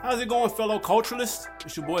How's it going, fellow culturalists?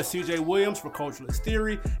 It's your boy CJ Williams for Culturalist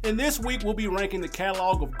Theory, and this week we'll be ranking the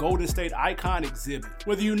catalog of Golden State icon Xzibit.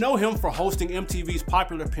 Whether you know him for hosting MTV's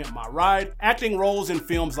popular Pimp My Ride, acting roles in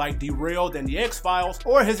films like Derailed and The X-Files,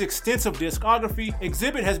 or his extensive discography,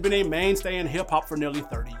 Xzibit has been a mainstay in hip-hop for nearly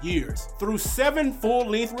 30 years. Through 7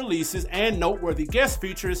 full-length releases and noteworthy guest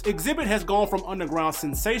features, Xzibit has gone from underground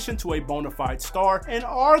sensation to a bona fide star, and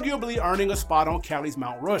arguably earning a spot on Cali's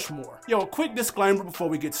Mount Rushmore. Yo, a quick disclaimer before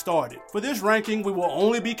we get started. For this ranking, we will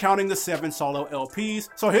only be counting the 7 solo LPs,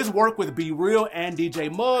 so his work with Be Real and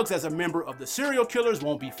DJ Muggs as a member of the Serial Killers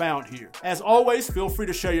won't be found here. As always, feel free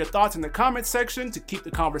to share your thoughts in the comments section to keep the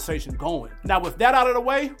conversation going. Now with that out of the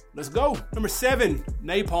way, let's go. Number 7,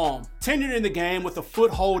 Napalm. Tenured in the game with a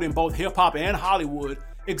foothold in both hip-hop and Hollywood,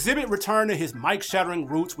 Xzibit returned to his mic-shattering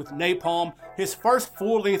roots with Napalm, his first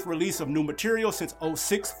full-length release of new material since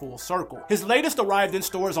 06 Full Circle. His latest arrived in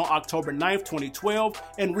stores on October 9th, 2012,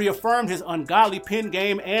 and reaffirmed his ungodly pen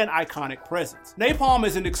game and iconic presence. Napalm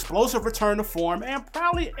is an explosive return to form and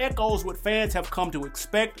proudly echoes what fans have come to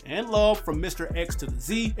expect and love from Mr. X to the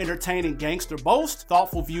Z, entertaining gangster boast,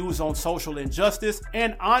 thoughtful views on social injustice,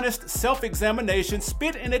 and honest self-examination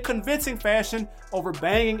spit in a convincing fashion over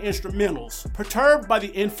banging instrumentals. Perturbed by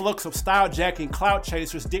the influx of style-jacking clout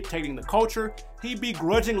chasers dictating the culture, he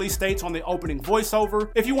begrudgingly states on the opening voiceover,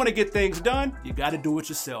 if you want to get things done, you gotta do it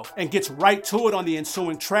yourself, and gets right to it on the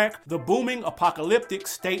ensuing track, The Booming Apocalyptic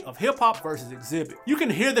State of Hip-Hop vs. Xzibit. You can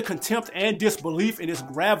hear the contempt and disbelief in his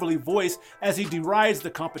gravelly voice as he derides the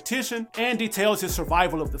competition and details his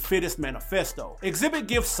survival of the fittest manifesto. Xzibit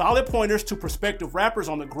gives solid pointers to prospective rappers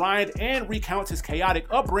on the grind and recounts his chaotic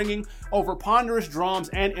upbringing over ponderous drums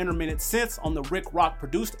and intermittent synths on the Rick Rock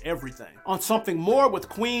produced Everything. On Something More with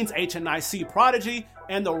Queen's HNIC Prodigy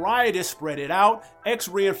and the riotous Spread It Out, X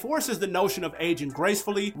reinforces the notion of aging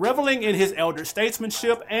gracefully, reveling in his elder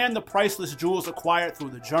statesmanship and the priceless jewels acquired through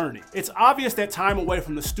the journey. It's obvious that time away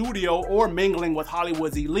from the studio or mingling with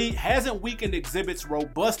Hollywood's elite hasn't weakened Xzibit's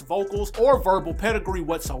robust vocals or verbal pedigree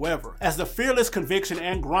whatsoever, as the fearless conviction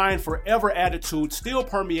and grind forever attitude still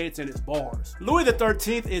permeates in his bars. Louis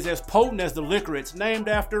XIII is as potent as the liquor it's named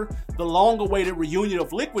after. The long-awaited reunion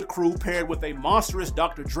of Liquid Crew paired with a monstrous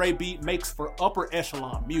Dr. Dre beat makes for upper echelon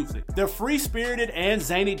music. Their free-spirited and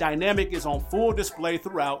zany dynamic is on full display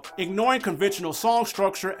throughout, ignoring conventional song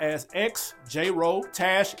structure as X, J-Ro,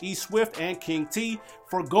 Tash, E Swift, and King T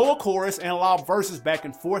forgo a chorus and allow verses back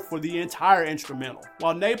and forth for the entire instrumental.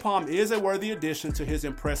 While Napalm is a worthy addition to his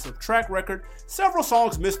impressive track record, several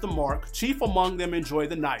songs miss the mark, chief among them Enjoy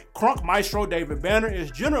the Night. Crunk maestro David Banner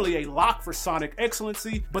is generally a lock for sonic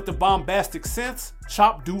excellency, but the bombastic synths,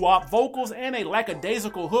 chopped doo-wop vocals, and a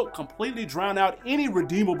lackadaisical hook completely drown out any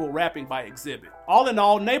redeemable rapping by Xzibit. All in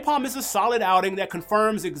all, Napalm is a solid outing that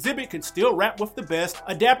confirms Xzibit can still rap with the best,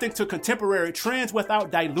 adapting to contemporary trends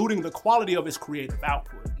without diluting the quality of his creative output.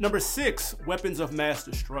 Number 6, Weapons of Mass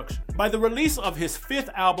Destruction. By the release of his 5th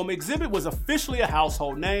album, Xzibit was officially a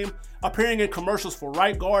household name, appearing in commercials for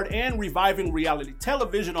Right Guard and reviving reality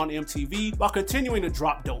television on MTV while continuing to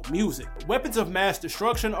drop dope music. Weapons of Mass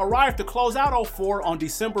Destruction arrived to close out 04 on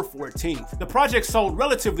December 14th. The project sold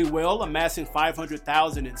relatively well, amassing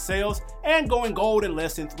 500,000 in sales and going gold in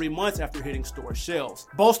less than 3 months after hitting store shelves,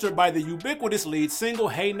 bolstered by the ubiquitous lead single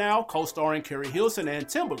Hey Now, co-starring Kerry Hilson and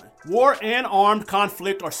Timbaland. War and armed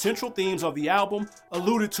conflict are central themes of the album,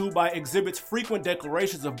 alluded to by Xzibit's frequent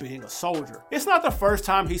declarations of being a soldier. It's not the first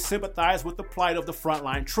time he sympathized with the plight of the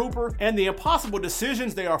frontline trooper and the impossible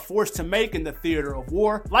decisions they are forced to make in the theater of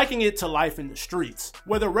war, liking it to life in the streets.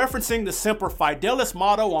 Whether referencing the Semper Fidelis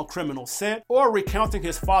motto on criminal set or recounting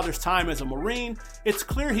his father's time as a Marine, it's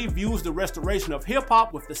clear he views the restoration of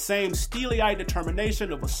hip-hop with the same steely-eyed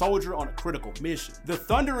determination of a soldier on a critical mission. The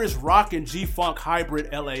thunderous rock and G-funk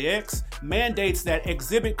hybrid LAX mandates that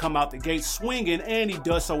Xzibit come out the gate swinging, and he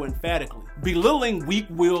does so emphatically, belittling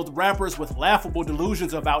weak-willed rappers with laughable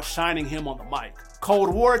delusions of outshining him on the mic.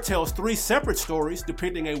 Cold War tells 3 separate stories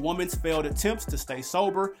depicting a woman's failed attempts to stay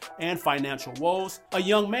sober and financial woes, a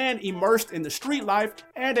young man immersed in the street life,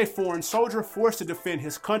 and a foreign soldier forced to defend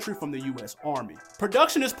his country from the US Army.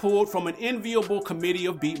 Production is pulled from an enviable committee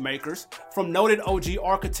of beatmakers, from noted OG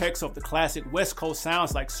architects of the classic West Coast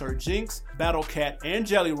sounds like Sir Jinx, Battle Cat, and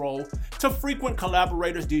Jelly Roll, to frequent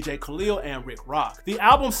collaborators DJ Khalil and Rick Rock. The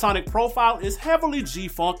album's sonic profile is heavily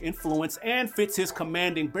G-Funk influenced and fits his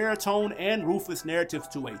commanding baritone and ruthless narratives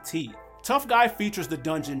to a T. Tough Guy features the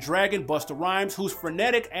Dungeon Dragon Busta Rhymes, whose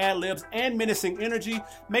frenetic ad-libs and menacing energy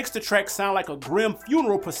makes the track sound like a grim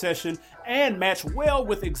funeral procession and match well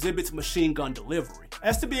with Xzibit's machine gun delivery.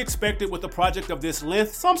 As to be expected with a project of this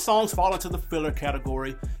length, some songs fall into the filler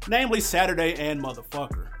category, namely Saturday and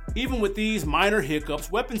Motherfucker. Even with these minor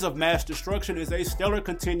hiccups, Weapons of Mass Destruction is a stellar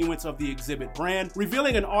continuance of the Xzibit brand,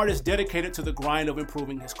 revealing an artist dedicated to the grind of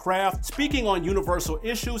improving his craft, speaking on universal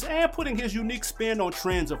issues, and putting his unique spin on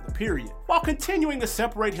trends of the period, while continuing to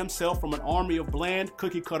separate himself from an army of bland,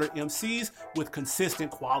 cookie-cutter MCs with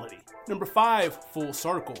consistent quality. Number 5, Full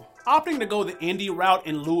Circle. Opting to go the indie route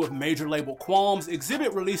in lieu of major label qualms,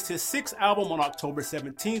 Xzibit released his 6th album on October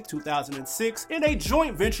 17, 2006, in a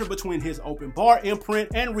joint venture between his Open Bar imprint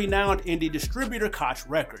and renowned indie distributor Koch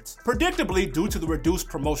Records. Predictably, due to the reduced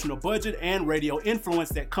promotional budget and radio influence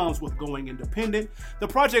that comes with going independent, the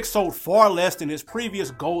project sold far less than his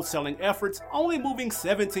previous gold-selling efforts, only moving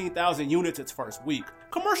 17,000 units its first week.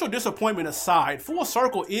 Commercial disappointment aside, Full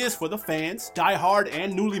Circle is for the fans, diehard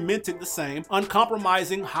and newly minted the same,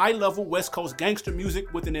 uncompromising, high-level West Coast gangster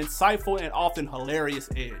music with an insightful and often hilarious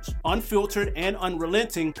edge. Unfiltered and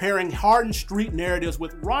unrelenting, pairing hardened street narratives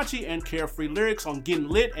with raunchy and carefree lyrics on getting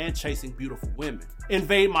lit and chasing beautiful women.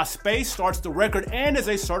 Invade My Space starts the record and is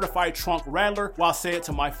a certified trunk rattler, while Say It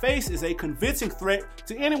To My Face is a convincing threat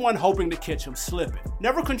to anyone hoping to catch him slipping.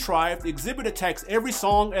 Never contrived, Xzibit attacks every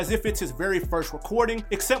song as if it's his very first recording,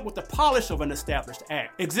 except with the polish of an established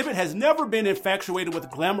act. Xzibit has never been infatuated with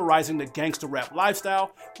glamorizing the gangster rap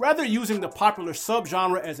lifestyle, rather using the popular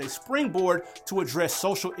subgenre as a springboard to address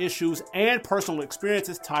social issues and personal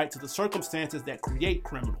experiences tied to the circumstances that create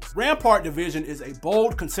criminals. Rampart Division is a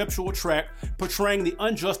bold conceptual track portraying the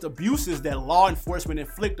unjust abuses that law enforcement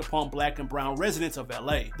inflict upon black and brown residents of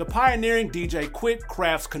LA. The pioneering DJ Quick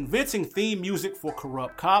crafts convincing theme music for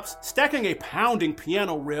corrupt cops, stacking a pounding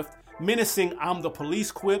piano riff, menacing I'm the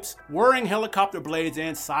police quips, whirring helicopter blades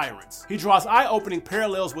and sirens. He draws eye-opening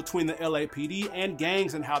parallels between the LAPD and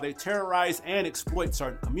gangs and how they terrorize and exploit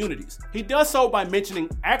certain communities. He does so by mentioning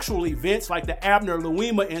actual events like the Abner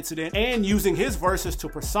Louima incident and using his verses to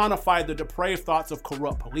personify the depraved thoughts of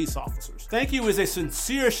corrupt police officers. Thank You is a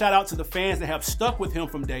sincere shout out to the fans that have stuck with him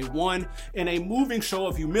from day one in a moving show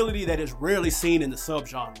of humility that is rarely seen in the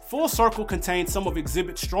subgenre. Full Circle contains some of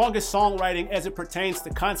Xzibit's strongest songwriting as it pertains to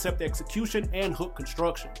concept execution and hook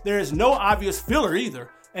construction. There is no obvious filler either,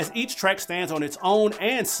 as each track stands on its own,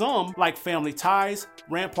 and some, like Family Ties,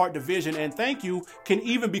 Rampart Division, and Thank You, can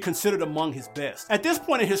even be considered among his best. At this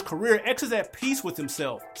point in his career, X is at peace with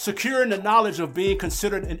himself, secure in the knowledge of being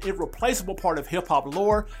considered an irreplaceable part of hip-hop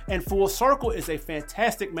lore, and Full Circle is a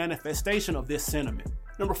fantastic manifestation of this sentiment.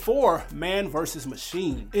 Number 4, Man vs.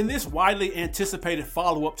 Machine. In this widely anticipated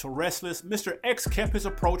follow-up to Restless, Mr. X kept his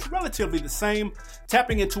approach relatively the same,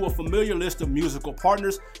 tapping into a familiar list of musical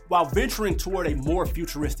partners while venturing toward a more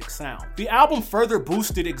futuristic sound. The album further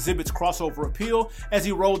boosted Xzibit's crossover appeal as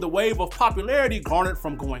he rode the wave of popularity garnered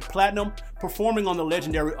from going platinum, performing on the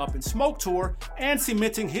legendary Up in Smoke tour, and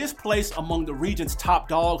cementing his place among the region's top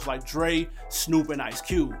dogs like Dre, Snoop, and Ice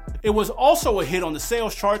Cube. It was also a hit on the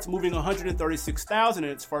sales charts, moving 136,000 in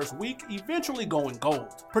its first week, eventually going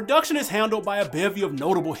gold. Production is handled by a bevy of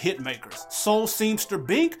notable hitmakers. Soul seamster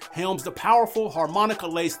Bink helms the powerful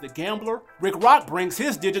harmonica-laced The Gambler. Rick Rock brings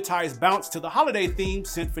his digitized bounce to the holiday theme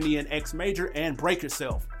Symphony in X Major and Break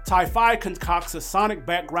Yourself. Ty-Fi concocts a sonic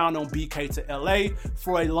background on BK to LA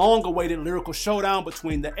for a long-awaited lyrical showdown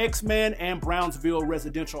between the X-Man and Brownsville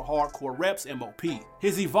residential hardcore reps MOP.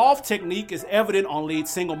 His evolved technique is evident on lead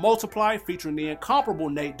single Multiply featuring the incomparable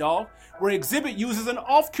Nate Dogg, where Xzibit uses an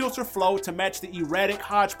off-kilter flow to match the erratic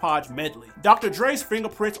hodgepodge medley. Dr. Dre's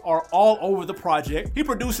fingerprints are all over the project. He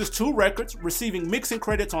produces 2 records, receiving mixing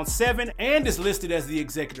credits on 7, and is listed as the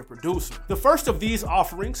executive producer. The first of these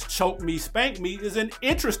offerings, Choke Me, Spank Me, is an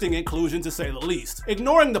interesting inclusion to say the least.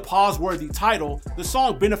 Ignoring the pause-worthy title, the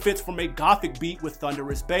song benefits from a gothic beat with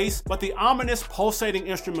thunderous bass, but the ominous, pulsating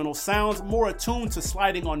instrumental sounds more attuned to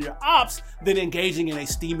sliding on your ops than engaging in a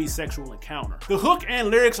steamy sexual encounter. The hook and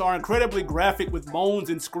lyrics are incredibly graphic with moans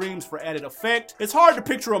and screams for added effect. It's hard to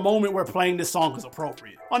picture a moment where playing this song is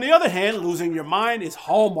appropriate. On the other hand, Losing Your Mind is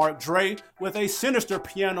hallmark Dre with a sinister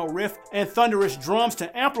piano riff and thunderous drums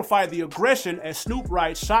to amplify the aggression as Snoop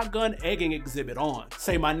rides shotgun, egging Xzibit on.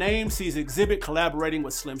 Say My Name sees Xzibit collaborating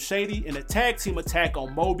with Slim Shady in a tag team attack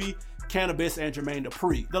on Moby, Cannabis, and Jermaine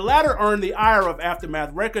Dupri. The latter earned the ire of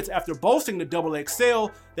Aftermath Records after boasting to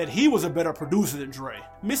XXL that he was a better producer than Dre.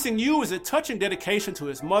 Missing You is a touching dedication to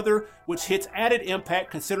his mother, which hits added impact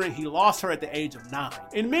considering he lost her at the age of 9.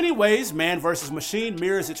 In many ways, Man vs. Machine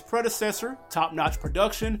mirrors its predecessor, top-notch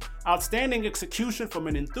production, outstanding execution from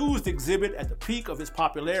an enthused Xzibit at the peak of his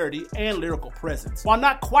popularity and lyrical presence. While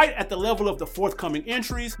not quite at the level of the forthcoming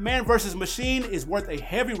entries, Man vs. Machine is worth a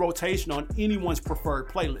heavy rotation on anyone's preferred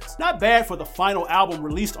playlist. Not bad for the final album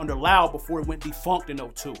released under Loud before it went defunct in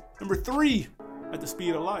 2002. Number 3, at the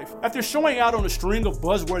Speed of Life. After showing out on a string of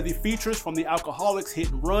buzzworthy features from the Alcoholics'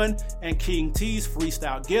 Hit and Run and King T's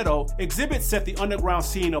Freestyle Ghetto, Xzibit set the underground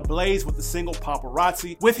scene ablaze with the single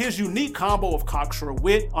Paparazzi, with his unique combo of cocksure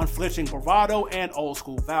wit, unflinching bravado, and old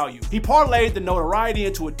school value. He parlayed the notoriety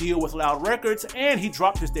into a deal with Loud Records, and he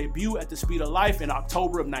dropped his debut at the Speed of Life in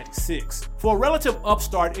October of '96. For a relative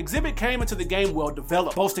upstart, Xzibit came into the game well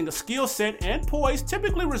developed, boasting a skill set and poise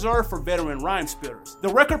typically reserved for veteran rhyme spitters. The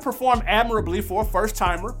record performed admirably for a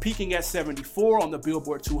first-timer, peaking at 74 on the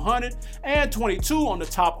Billboard 200 and 22 on the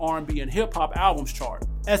top R&B and hip-hop albums chart.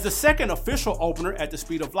 As the second official opener at the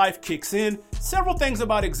Speed of Life kicks in, several things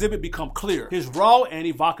about Xzibit become clear. His raw and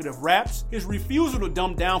evocative raps, his refusal to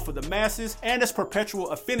dumb down for the masses, and his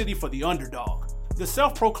perpetual affinity for the underdog. The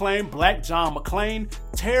self-proclaimed Black John McClane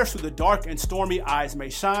tears through the dark and stormy Eyes May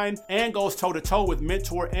Shine and goes toe-to-toe with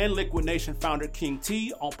mentor and Liquid Nation founder King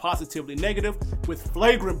T on Positively Negative with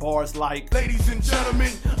flagrant bars like, "Ladies and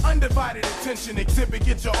gentlemen, undivided attention, Xzibit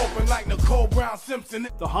get you open like Nicole Brown Simpson."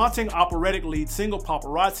 The haunting operatic lead single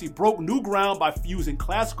Paparazzi broke new ground by fusing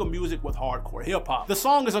classical music with hardcore hip-hop. The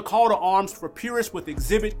song is a call to arms for purists, with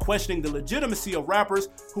Xzibit questioning the legitimacy of rappers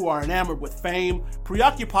who are enamored with fame,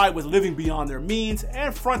 preoccupied with living beyond their means,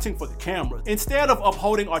 and fronting for the camera, instead of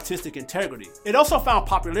upholding artistic integrity. It also found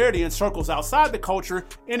popularity in circles outside the culture,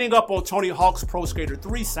 ending up on Tony Hawk's Pro Skater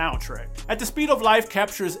 3 soundtrack. At the Speed of Life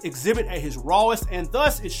captures Xzibit at his rawest, and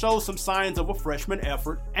thus it shows some signs of a freshman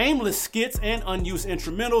effort, aimless skits and unused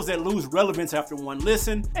instrumentals that lose relevance after one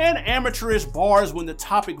listen, and amateurish bars when the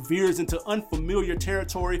topic veers into unfamiliar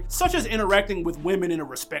territory, such as interacting with women in a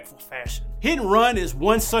respectful fashion. Hit and Run is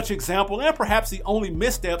one such example, and perhaps the only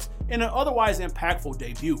missteps in an otherwise impactful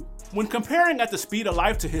debut. When comparing At the Speed of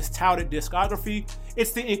Life to his touted discography,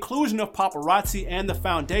 it's the inclusion of Paparazzi and The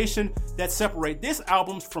Foundation that separate this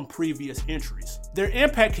album from previous entries. Their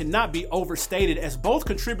impact cannot be overstated, as both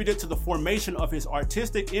contributed to the formation of his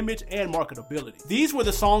artistic image and marketability. These were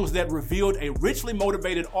the songs that revealed a richly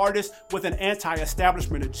motivated artist with an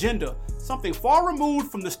anti-establishment agenda, something far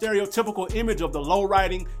removed from the stereotypical image of the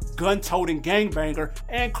low-riding, gun-toting gangbanger,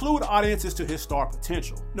 and clued audiences to his star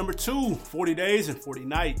potential. Number 2, 40 Days and 40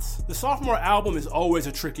 Nights. The sophomore album is always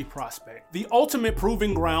a tricky prospect. The ultimate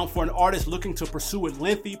proving ground for an artist looking to pursue a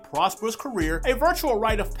lengthy, prosperous career, a virtual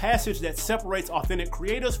rite of passage that separates authentic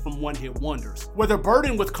creators from one-hit wonders. Whether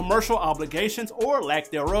burdened with commercial obligations or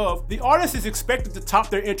lack thereof, the artist is expected to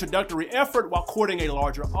top their introductory effort while courting a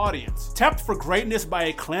larger audience. Tapped for greatness by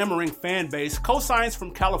a clamoring fan base, cosigns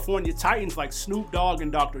from California titans like Snoop Dogg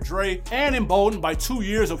and Dr. Dre, and emboldened by 2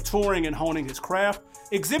 years of touring and honing his craft,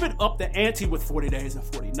 Xzibit upped the ante with 40 Days and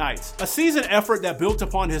 40 Nights, a seasoned effort that built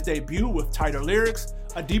upon his debut with tighter lyrics,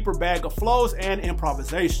 a deeper bag of flows, and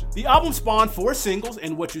improvisation. The album spawned 4 singles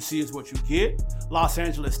in What You See Is What You Get, Los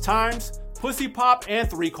Angeles Times, Pussy Pop, and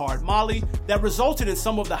 3-Card Molly that resulted in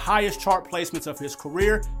some of the highest chart placements of his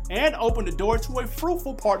career and opened the door to a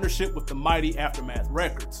fruitful partnership with the mighty Aftermath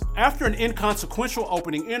Records. After an inconsequential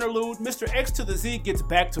opening interlude, Mr. X to the Z gets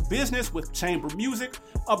back to business with chamber music,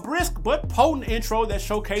 a brisk but potent intro that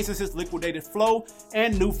showcases his liquidated flow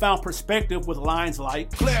and newfound perspective with lines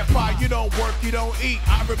like, "Clarify, you don't work, you don't eat.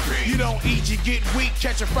 I repeat, you don't eat, you get weak.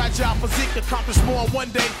 Catch a fragile physique, accomplish more one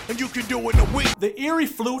day, and you can do it in a week." The eerie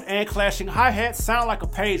flute and clashing hi-hats sound like a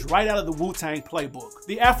page right out of the Wu-Tang playbook.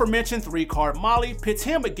 The aforementioned 3-Card Molly pits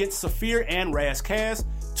him against Saphir and Raz Kaz,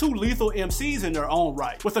 2 lethal MCs in their own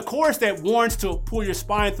right. With a chorus that warns to pull your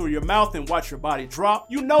spine through your mouth and watch your body drop,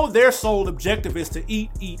 you know their sole objective is to eat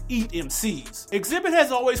MCs. Xzibit has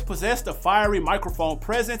always possessed a fiery microphone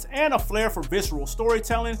presence and a flair for visceral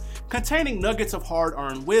storytelling, containing nuggets of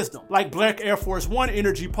hard-earned wisdom, like Black Air Force One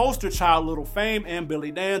energy poster child Little Fame and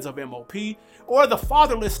Billy Danze of MOP, or the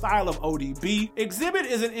fatherless style of ODB. Xzibit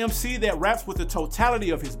is an MC that raps with the totality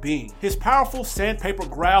of his being. His powerful sandpaper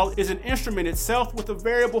growl is an instrument itself with a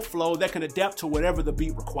variable flow that can adapt to whatever the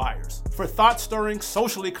beat requires. For thought-stirring,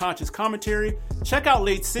 socially conscious commentary, check out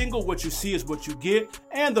lead single What You See Is What You Get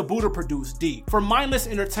and the Buddha-produced D. For mindless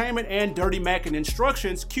entertainment and dirty Mac and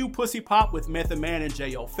instructions, cue Pussy Pop with Method Man and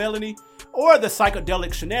J.O. Felony, or the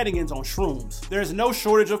psychedelic shenanigans on shrooms. There's no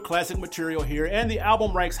shortage of classic material here, and the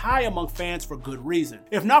album ranks high among fans for good reason.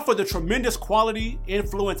 If not for the tremendous quality,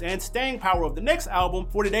 influence, and staying power of the next album,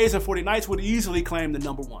 40 Days and 40 Nights would easily claim the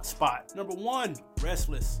 #1 spot. Number 1,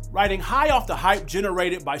 Restless. Restless. Riding high off the hype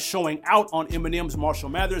generated by showing out on Eminem's Marshall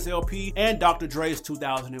Mathers LP and Dr. Dre's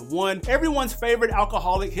 2001, everyone's favorite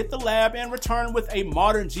alcoholic hit the lab and returned with a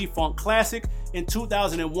modern G-Funk classic in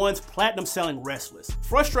 2001's platinum-selling Restless.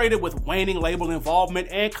 Frustrated with waning label involvement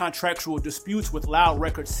and contractual disputes with Loud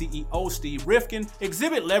Records CEO Steve Rifkin,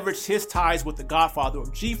 Xzibit leveraged his ties with the godfather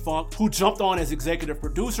of G-Funk, who jumped on as executive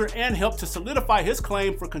producer and helped to solidify his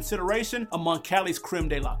claim for consideration among Cali's creme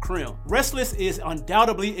de la creme. Restless is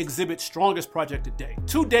undoubtedly Xzibit's strongest project to date.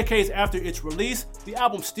 2 decades after its release, the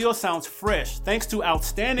album still sounds fresh thanks to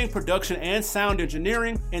outstanding production and sound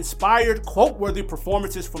engineering, inspired, quote-worthy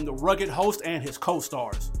performances from the rugged host and his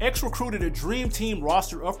co-stars. X recruited a dream team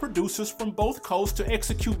roster of producers from both coasts to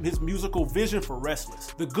execute his musical vision for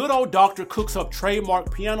Restless. The good old doctor cooks up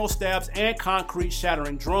trademark piano stabs and concrete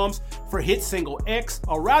shattering drums for hit single X,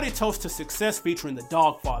 a rowdy toast to success featuring the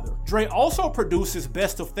Dogfather. Dre also produces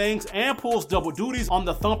Best of Things and pulls double duties on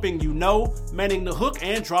the thumping You Know, manning the hook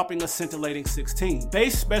and dropping a scintillating 16.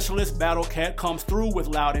 Bass specialist Battle Cat comes through with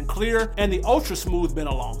Loud and Clear, and the ultra smooth Been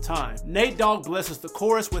a Long Time. Nate Dogg blesses the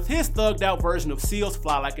chorus with his thugged out version of Seal's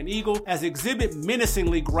Fly Like an Eagle, as Xzibit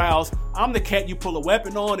menacingly growls, "I'm the cat you pull a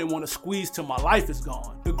weapon on and want to squeeze till my life is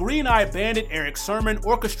gone." The green-eyed bandit Eric Sermon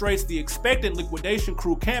orchestrates the expected Liquidation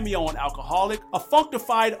Crew cameo on Alcoholic, a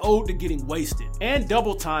functified ode to getting wasted, and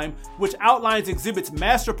Double Time, which outlines Xzibit's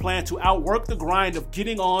master plan to outwork the grind of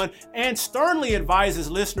getting on and sternly advises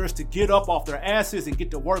listeners to get up off their asses and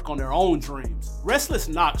get to work on their own dreams. Restless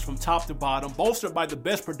knocks from top to bottom, bolstered by the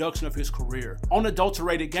best production of his career.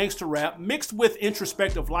 Unadulterated gangster rap mixed with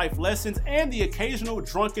introspective life lessons and the occasional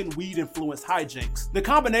drunken weed-influenced hijinks. The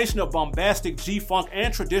combination of bombastic G-Funk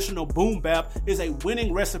and traditional boom bap is a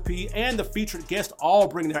winning recipe, and the featured guests all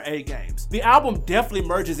bring their A-games. The album deftly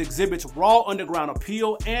merges Xzibit's raw underground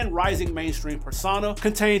appeal and rising mainstream persona,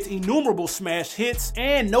 contains innumerable smash hits,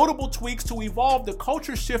 and notable tweaks to evolve the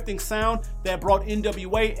culture-shifting sound that brought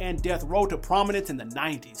NWA and Death Row to prominence in the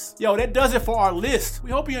 90s. Yo, that does it for our list.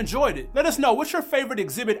 We hope you enjoyed it. Let us know what's your favorite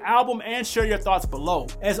Xzibit album and share your thoughts below.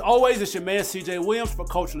 As always, it's your man CJ Williams for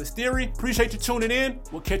Culturalist Theory. Appreciate you tuning in.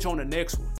 We'll catch you on the next one.